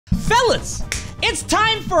Fellas, it's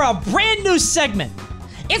time for a brand new segment.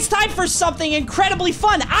 It's time for something incredibly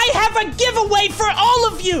fun. I have a giveaway for all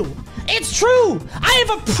of you. It's true. I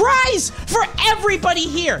have a prize for everybody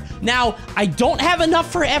here. Now, I don't have enough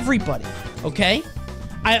for everybody, okay?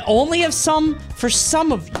 I only have some for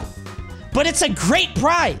some of you. But it's a great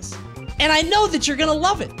prize. And I know that you're gonna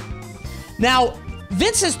love it. Now,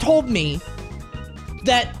 Vince has told me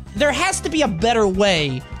that there has to be a better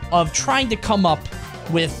way of trying to come up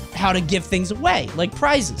with how to give things away, like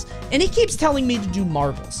prizes. And he keeps telling me to do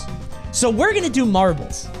marbles. So we're gonna do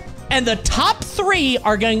marbles. And the top 3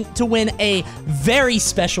 are going to win a very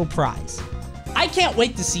special prize. I can't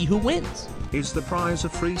wait to see who wins. Is the prize a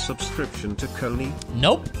free subscription to Coney?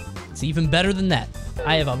 Nope. It's even better than that.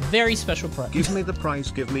 I have a very special prize. Give me the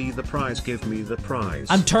prize, give me the prize, give me the prize.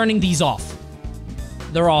 I'm turning these off.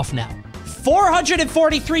 They're off now.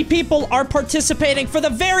 443 people are participating for the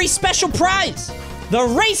very special prize. The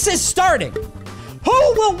race is starting. Who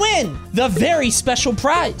will win the very special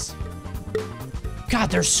prize? God,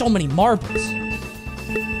 there's so many marbles.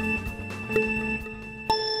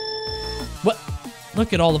 What?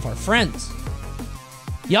 Look at all of our friends.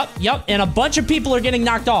 Yup, and a bunch of people are getting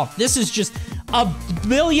knocked off. This is just a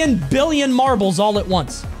billion marbles all at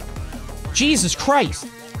once. Jesus Christ.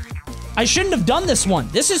 I shouldn't have done this one.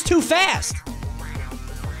 This is too fast.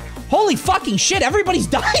 Holy fucking shit, everybody's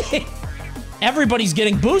dying. Everybody's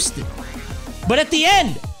getting boosted. But at the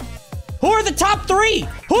end, who are the top 3?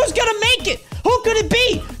 Who's gonna make it? Who could it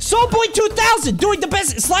be? Soulboy 2000 doing the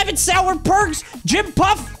best. Slime and Sour, Pergs, Jim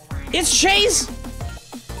Puff. It's Shays.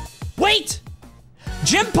 Wait.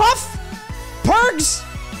 Jim Puff, Pergs,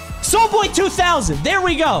 Soulboy 2000. There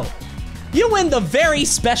we go. You win the very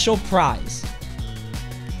special prize.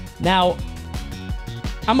 Now,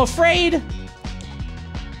 I'm afraid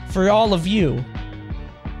for all of you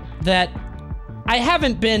that I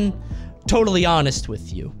haven't been totally honest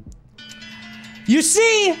with you. You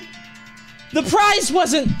see, the prize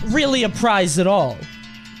wasn't really a prize at all.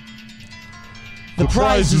 The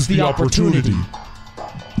prize is the opportunity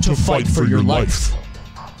to fight for your life.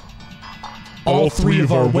 All 3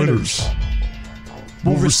 of our winners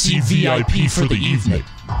will receive VIP for the evening.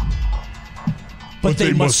 But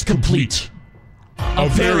they must complete a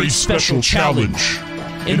very special challenge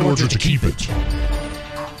in order to keep it.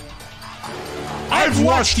 I've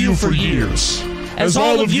watched you for years, as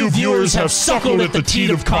all of you viewers have suckled at the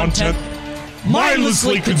teat of content,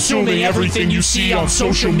 mindlessly consuming everything you see on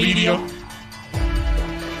social media,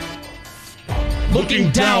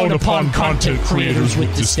 looking down upon content creators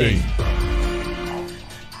with disdain.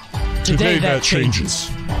 Today that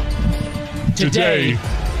changes. Today,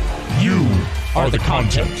 you are the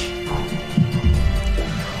content.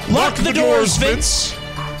 Lock the doors, Vince!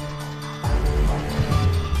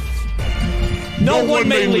 No one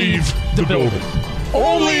may leave the building.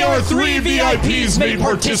 Only our 3 VIPs may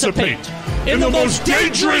participate in the most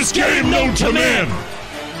dangerous game known to man!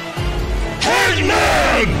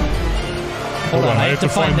 Hangman! Hold on, I have to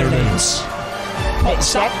find their names. Oh,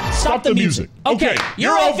 stop the music. Okay,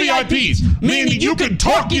 you're all VIPs, meaning you can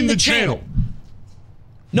talk in the channel.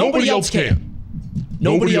 Nobody else can.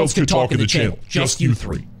 Nobody else can talk in the channel, just you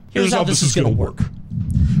 3. Here's how this is gonna work.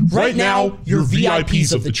 Right now, you're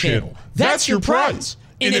VIPs of the channel. That's your prize.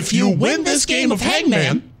 And if you win this game of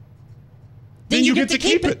Hangman, then you get to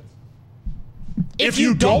keep it. If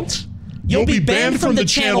you don't, you'll be banned from the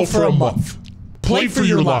channel for a month. Play for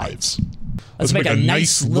your lives. Let's make a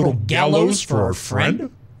nice little gallows for our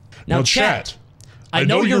friend. Now chat, I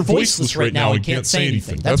know you're voiceless right now and can't say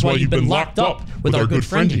anything. That's why you've been locked up with our good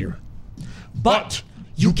friend here. But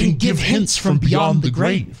you can give hints from beyond the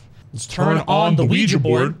grave. Let's turn on the Ouija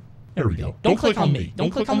board. There we go. Don't click on me.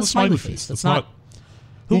 Don't click on the smiley face. That's not...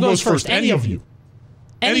 Who goes first? Any of you.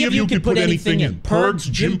 Any of you can put anything in. Pergs,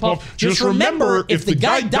 Jim Puff. Just remember, if the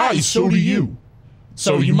guy dies, so do you.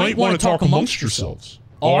 So you might want to talk amongst yourselves.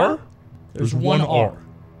 R? There's one R.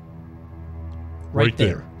 Right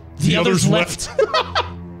there. The other's left.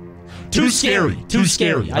 Too scary. Too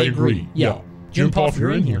scary. I agree. Yeah. Jim Puff,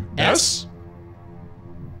 you're in here. S?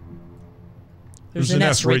 There's an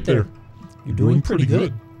S right there. You're doing pretty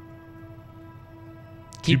good.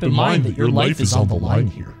 Keep in mind that your life is on the line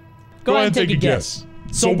here. Go ahead and take a guess.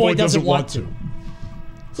 Soulboy doesn't want to.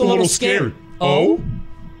 It's a little scared. O?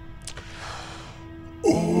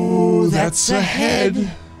 Ooh, that's a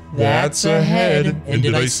head. That's a head. And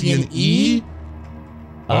did I see an E?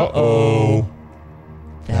 Uh-oh.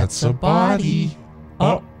 That's a body.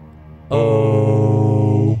 Uh-oh.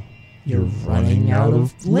 You're running out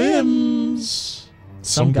of limbs.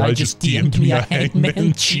 Some guy just DM'd me a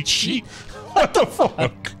Hangman cheat sheet. What the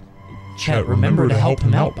fuck? Chat, remember to help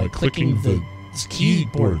him out by clicking the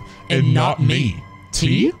keyboard and not me.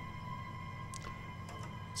 T?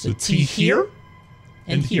 So T here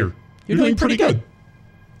and here. You're doing pretty good.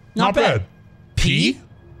 Not bad. P?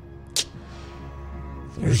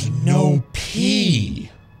 There's no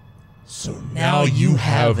P. So now you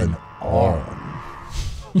have an arm.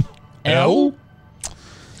 L?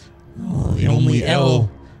 Oh, the only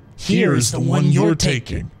L here is the one you're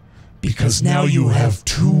taking. Because now you have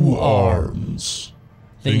 2 arms.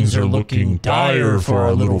 Things are looking dire for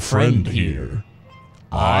our little friend here.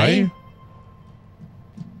 I?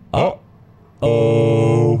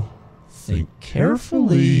 Uh-oh. Think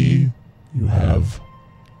carefully. You have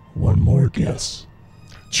one more guess.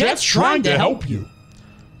 Chat's trying to help you.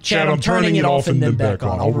 Chat, I'm turning it off and then back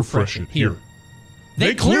on. I'll refresh it. Here.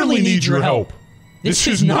 They clearly need your help. This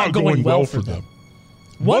is not going well for them.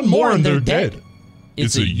 One more and they're dead.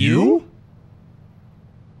 Is it you?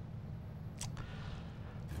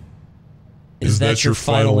 Is that your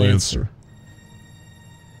final answer?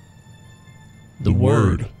 The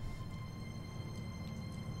word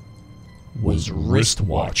was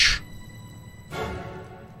wristwatch.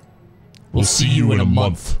 We'll see you in a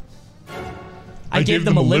month. I gave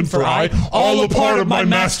them a limb for eye, all a part of my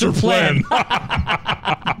master plan.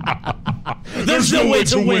 There's no way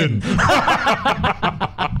to win.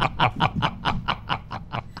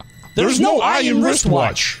 There's no eye in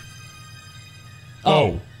wristwatch.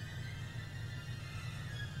 Oh.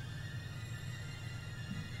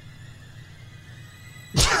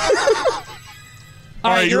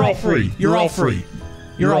 Alright, you're all free. You're all free.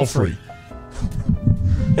 You're all free.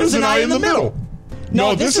 There's an eye in the middle.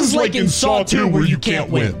 No, this is like in Saw 2 where you can't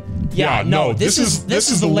win. Yeah, no, this is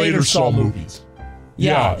the later Saw movies.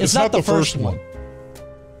 Yeah, it's not the first one.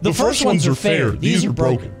 The first ones are fair. These are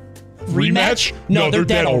broken. Rematch? No, they're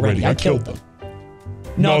dead already. I killed them.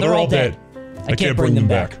 No, they're all dead. I can't bring them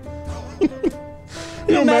back.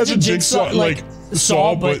 You know, imagine Jigsaw, like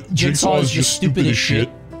Saw, but Jigsaw is just stupid as shit.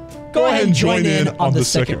 Go ahead and join in on the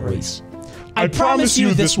second race. I promise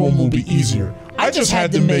you this one will be easier. I just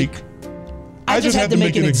had to make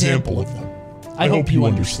an example of them. I hope you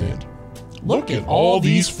understand. Look at all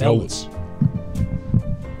these fellas.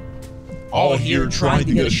 All here trying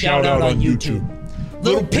to get a shout out on YouTube.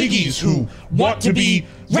 Little piggies who want to be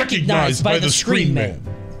recognized by the Screen Man.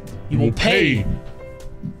 You will pay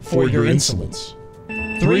for your insolence.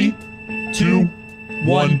 3, 2,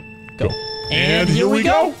 1, go. And here we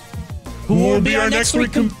go. Who will be our next 3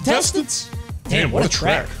 contestants? Damn, what a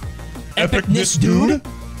track. Epicness, dude.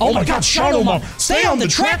 Oh my god, Shadow Mom. Stay on the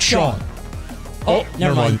track, Sean. Oh,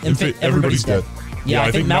 never mind. Everybody's dead. Yeah,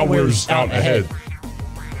 I think Malware's out ahead.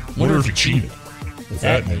 Wonder if he cheated with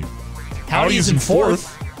that name. Howdy is in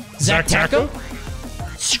 4th. Zach Taka?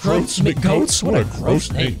 Scroats McGoats? What a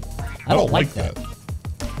gross name. I don't like that.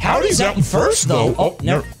 Howdy's out in 1st, though. Oh,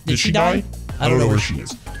 never. Did she die? I don't know where she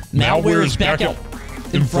is. Malware is back out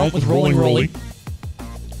in front with Rolling Rolly.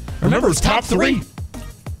 Remember, it's top 3.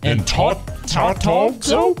 And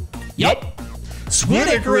so? Yup. Squid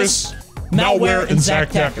Icarus, Malware, and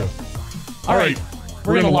Zach Taka. Alright,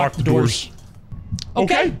 we're gonna lock the doors.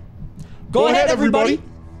 Okay. Go ahead, everybody.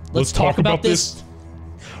 Let's talk about this.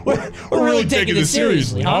 We're really taking this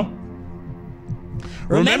seriously, huh?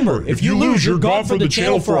 Remember, if you lose, you're gone from the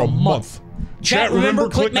channel for a month. Chat, remember,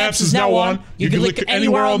 Click Maps is now on. You can click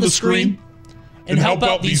anywhere on the screen and help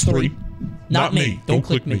out these 3. Not me. Don't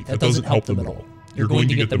click me. That doesn't help them at all. You're going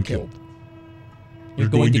to get them killed. You're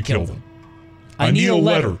going to kill them. I need a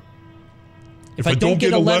letter. If I don't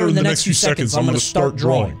get a letter in the next few seconds, I'm going to start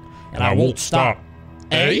drawing. And I won't stop.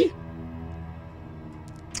 A?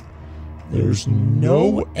 There's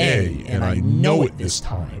no A, and I know it this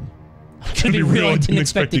time. I can be real, I didn't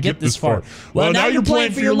expect to get this far. Well, now you're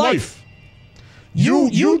playing for your life. You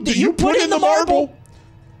put in the marble.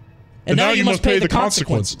 And now you must pay the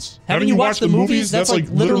consequences. Haven't you watched the movies? That's like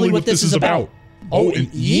literally what this is about. Oh, an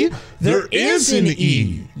E? There is an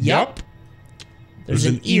E. Yup. There's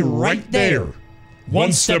an E right there.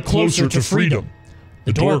 One step closer to freedom.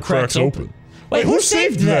 The door cracks open. Wait, who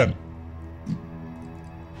saved them?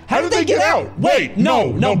 How did they get out? Wait,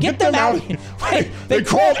 no, get them out of here. Wait, they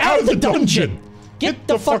crawled out of the dungeon. Get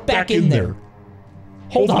the fuck back in there.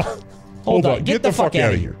 Hold on, get the fuck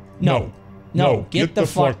out of here. No, get the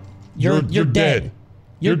fuck. You're dead.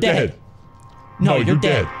 You're dead. No, you're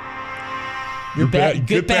dead. You're bad.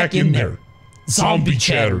 Get back in there. Zombie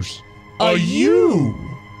chatters. A U.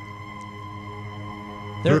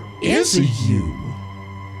 There is a U.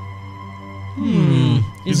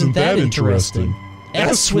 Isn't that interesting?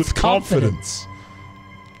 S with confidence.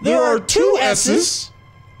 There are 2 S's.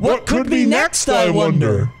 What could be next, I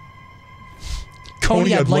wonder?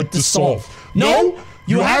 Coney, I'd like to solve. No,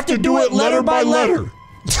 you have to do it letter by letter.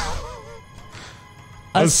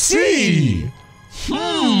 A C.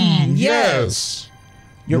 Yes.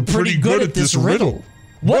 You're pretty good at this riddle.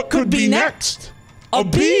 What could be next? A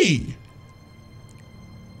B.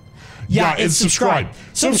 Yeah, and subscribe.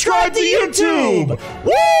 Subscribe to YouTube!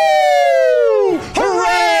 Woo!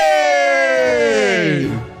 Hooray!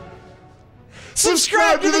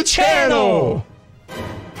 Subscribe to the channel!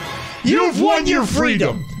 You've won your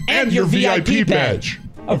freedom and your VIP badge.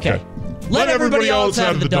 Okay. Let everybody else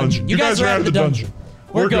out of the dungeon. You guys are out of the dungeon.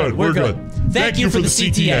 We're good, we're good. Thank you for the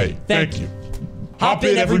CTA. Thank you. Hop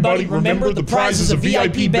in, everybody. Remember, the prize is a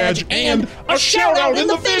VIP badge and a shout-out in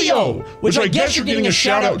the video! Which I guess you're getting a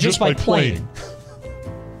shout-out just by playing.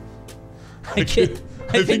 I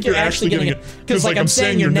think you're actually getting it, because, like, I'm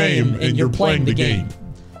saying your name and you're playing the game.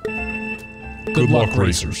 Good luck,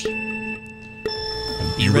 racers.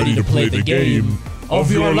 And be ready to play the game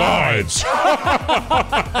of your lives!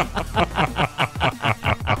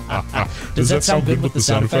 Does that sound good with the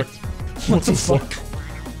sound effect? What the fuck?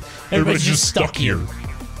 Everybody's just stuck here.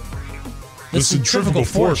 The centrifugal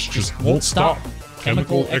force just won't stop.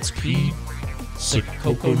 Chemical XP, sick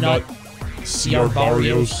coconut, CR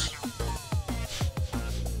Barrios.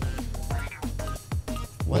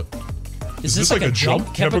 What? Is this like a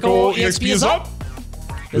jump? Chemical EXP is up?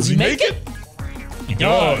 Does he make it? He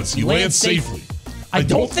does. He lands safely. I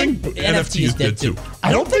don't think NFT is dead too.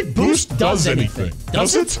 I don't think boost does anything.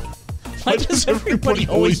 Does it? Why does everybody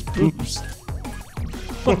always boost?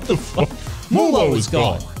 What the fuck? Mulo is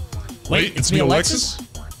gone. Wait, it's me, Alexis?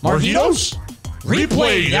 Marhitos?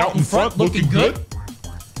 Replayed out in front, looking good.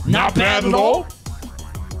 Not bad at all.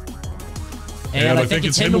 And I think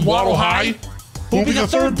it's him and Waddle High. Who'll be the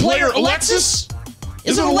third player? Alexis?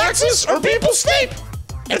 Is it Alexis or People Snape?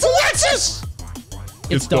 It's Alexis!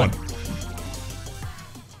 It's done.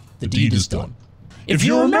 The deed is done. If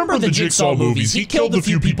you remember the Jigsaw movies, he killed a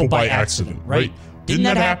few people by accident, right? Didn't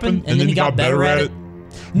that happen? And then he got better at it?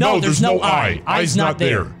 No, there's no eye. Eye's not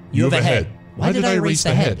there. You have a head. Why did I erase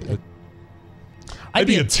the head? I'd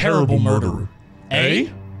be a terrible murderer.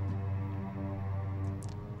 A?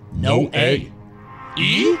 No A.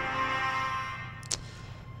 E?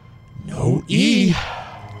 No E.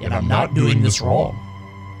 And I'm not doing this wrong.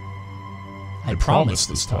 I promise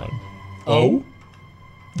this time. O?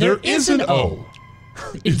 There is an O.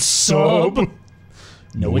 It's sub.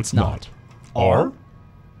 No, it's not. R?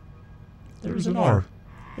 There's an R.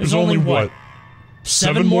 There's only what?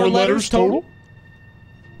 7 more letters total?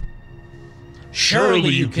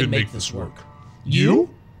 Surely you can make this work. U?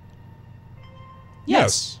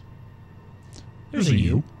 Yes. There's a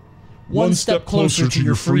U. One step closer to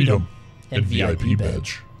your freedom and VIP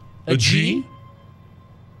badge. A G?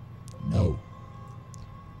 No.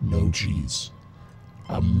 No G's.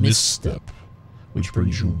 A misstep, which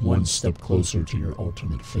brings you one step closer to your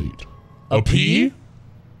ultimate fate. A P?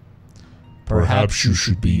 Perhaps you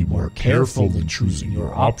should be more careful in choosing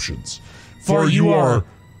your options, for you are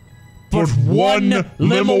but one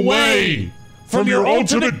limb away from your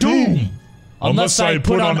ultimate doom. Unless I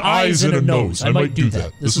put on eyes and a nose, I might do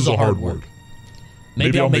that. This is a hard word.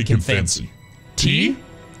 Maybe I'll make him fancy. T?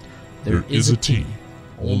 There is a T.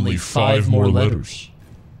 Only 5 more letters.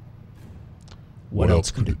 What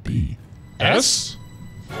else could it be? S?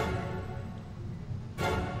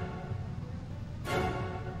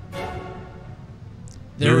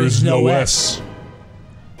 There is no S.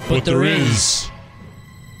 But there is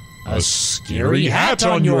a scary hat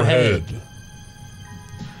on your head.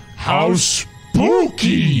 How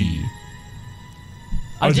spooky!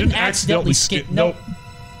 I didn't accidentally scam. Nope.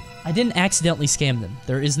 I didn't accidentally scam them.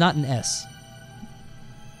 There is not an S.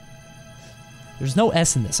 There's no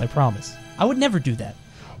S in this, I promise. I would never do that.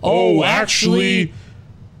 Oh, actually,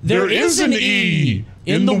 there is an E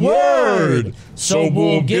in the word, so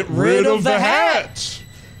we'll get rid of the hat.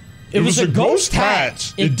 It was a ghost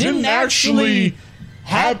hat. It didn't actually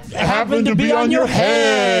happen to be on your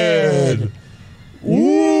head. Ooh,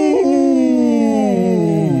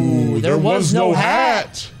 there was no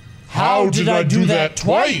hat. How did I do that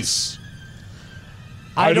twice?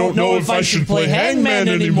 I don't know if I should play Hangman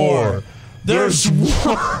anymore. There's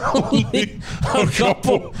only a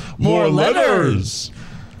couple more letters.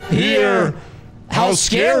 Here, how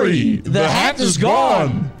scary. The hat is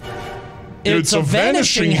gone. It's a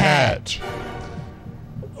vanishing hat.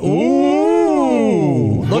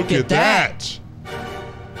 Ooh, look at that.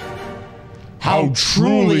 How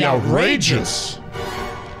truly outrageous.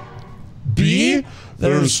 B?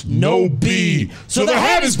 There's no B. So the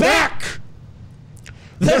hat is back.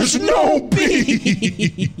 There's no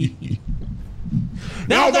B.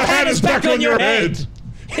 Now the hat is back on your head.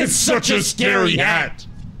 It's such a scary hat.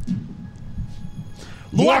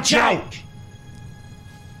 Watch out.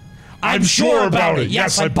 I'm sure about it.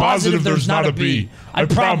 Yes, I'm positive there's not a B. I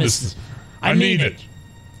promise. I mean it.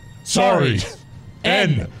 Sorry.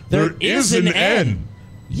 N. There is an N.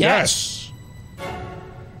 Yes.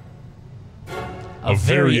 A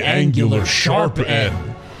very angular, sharp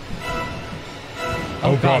N.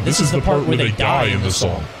 Oh god, this is the part where they die in the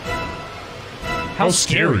song. How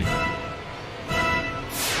scary.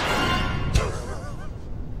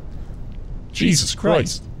 Jesus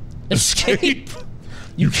Christ. Escape?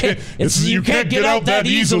 You can't get out that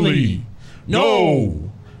easily.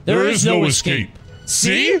 No. There is no escape.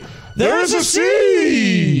 See? There is a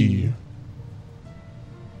C.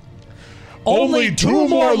 Only 2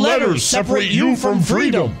 more letters separate you from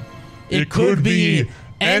freedom. It could be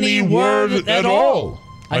any word at all.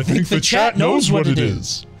 I think the chat knows what it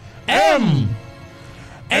is. M.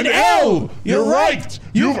 And L. You're right.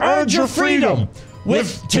 You've earned your freedom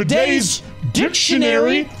with today's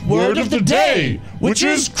dictionary word of the day, which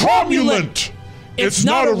is cromulent. It's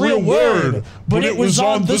not a real word, but it was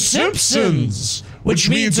on The Simpsons, which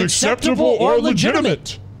means acceptable or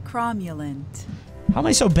legitimate. Cromulent. How am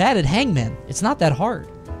I so bad at Hangman? It's not that hard.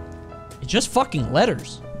 It's just fucking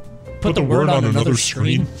letters. Put the word on another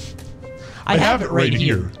screen. I have it right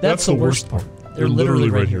here. That's the worst part. They're literally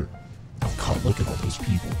right here. Oh god, look at all those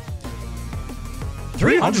people.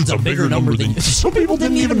 300's a bigger number than... Some people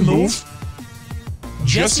didn't even move.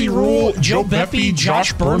 Jesse Rule, Joe Beppe,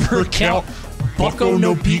 Josh Burner, Count, Bucko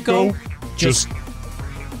No Pico, just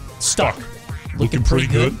stuck. Looking pretty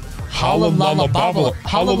good. Halalala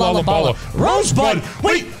Rosebud!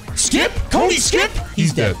 Wait! Skip? Coney Skip?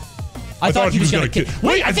 He's dead. I thought he was gonna kill.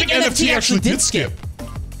 Wait, I think NFT actually did skip.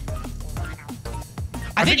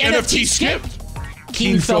 I think NFT skipped.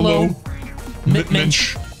 Keenfellow,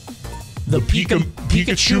 Mitmensch, the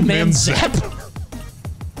Pikachu Man Zap.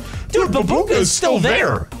 Dude, Babuga is still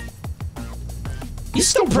there. He's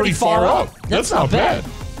still pretty far up. That's not bad.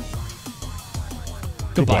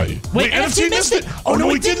 Goodbye. Wait, NFT missed it! Oh no,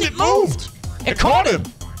 he didn't! It moved! It caught him!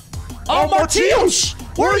 Oh, Martios!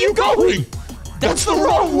 Where are you going? That's the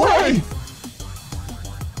wrong way!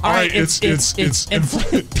 Alright, it's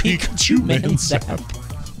Infinite Pikachu Man Zap.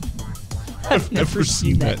 I've never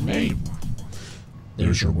seen that name.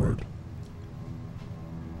 There's your word.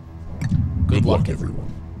 Good luck,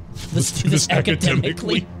 everyone. Let's do this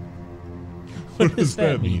academically. What does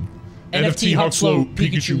that mean? NFT Huxlow,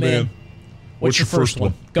 Pikachu Man. What's your first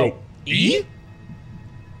one? Go. E?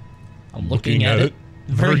 I'm looking at it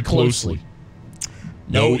very closely.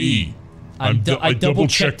 No E. I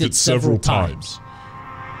double-checked it several times.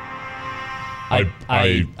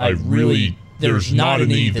 I really... There's not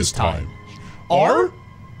an E this time. R?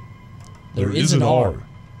 There is an R.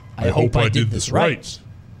 I hope I did this right.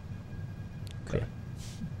 Okay.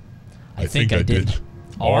 I think I did.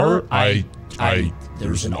 R?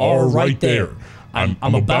 There's an R right there.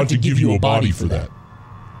 I'm about to give you a body for that.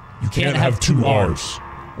 You can't have 2 R's.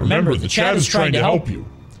 Remember, the chat is trying to help you.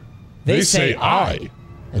 They say I,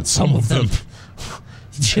 and some of them,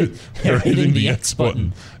 they're hitting the X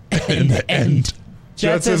button and the end.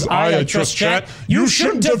 Chat says I trust chat. You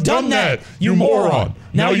shouldn't have done that, you moron.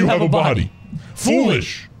 Now you have a body.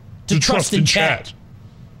 Foolish to trust in chat.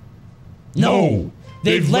 No,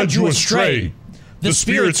 they've led you astray. The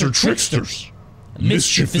spirits are tricksters.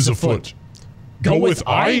 Mischief is afoot. Go with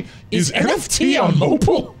I? Is NFT on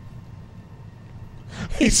mobile?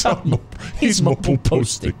 He's mobile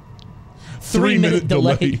posting. 3-minute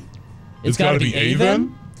delay. It's gotta be A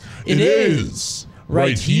then? It is.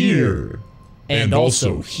 Right here. And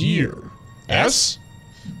also here. S?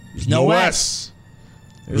 There's no S.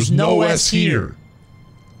 There's no S here.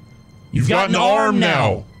 You've got an arm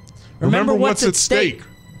now. Remember what's at stake.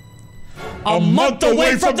 A month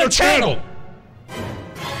away from the channel!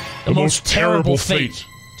 The most terrible fate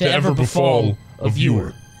to ever befall a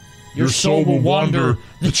viewer. Your soul will wander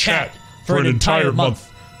the chat for an entire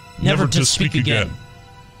month, never to speak again.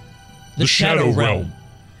 The Shadow Realm.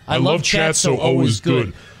 I love chat, so O is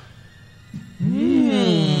good.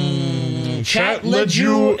 Chat led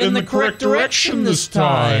you in the correct direction this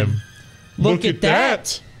time. Look at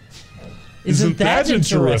that. Isn't that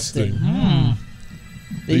interesting?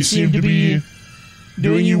 They seem to be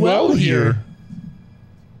doing you well here.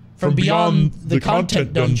 From beyond the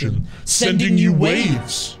content dungeon, sending you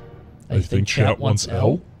waves. I think chat wants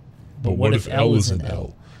L, but what if L is an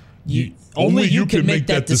L? Only you can make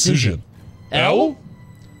that decision. L?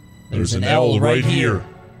 There's an L right here.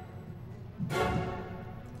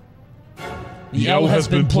 The L has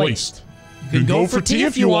been placed. You can go for T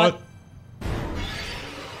if you want.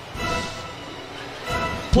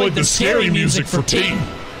 played the scary music for tea.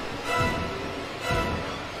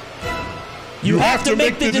 You have to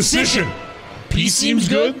make the decision. P seems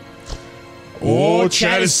good. Oh,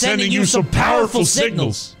 chat is sending you some powerful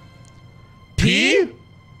signals. P?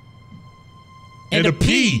 And a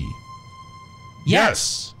P.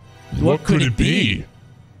 Yes. What could it be?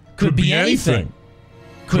 Could be anything.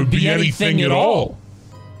 Could be anything at all.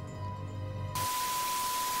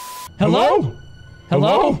 Hello?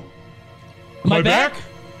 Hello? Am I back?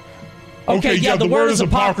 Okay, yeah, the word is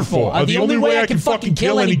apocryphal. The only way I can fucking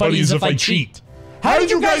kill anybody is if I cheat. How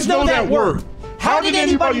did you guys know that word? How did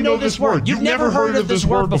anybody know this word? You've never heard of this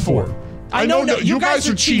word before. I know you guys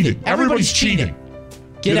are cheating. Everybody's cheating.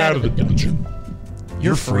 Get out of the dungeon.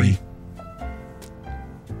 You're free.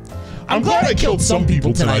 I'm glad I killed some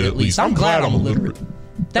people tonight at least. I'm glad I'm illiterate.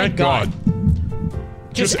 Thank God.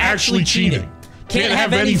 Just actually cheating. Can't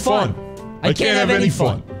have any fun. I can't have any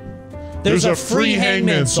fun. There's a free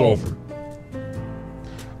Hangman solver.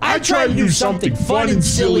 I try to do something fun and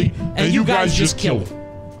silly, and you guys just kill it.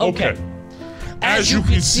 Okay. As you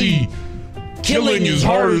can see, killing is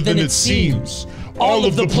harder than it seems. All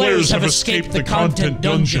of the players have escaped the content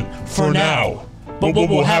dungeon for now. But what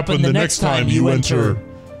will happen the next time you enter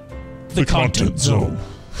the content zone?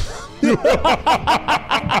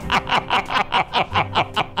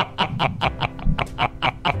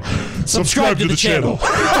 Subscribe to the channel.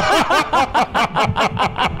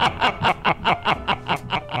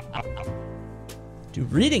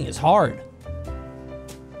 Dude, reading is hard.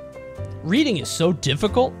 Reading is so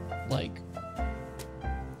difficult. Like,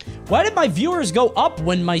 why did my viewers go up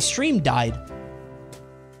when my stream died?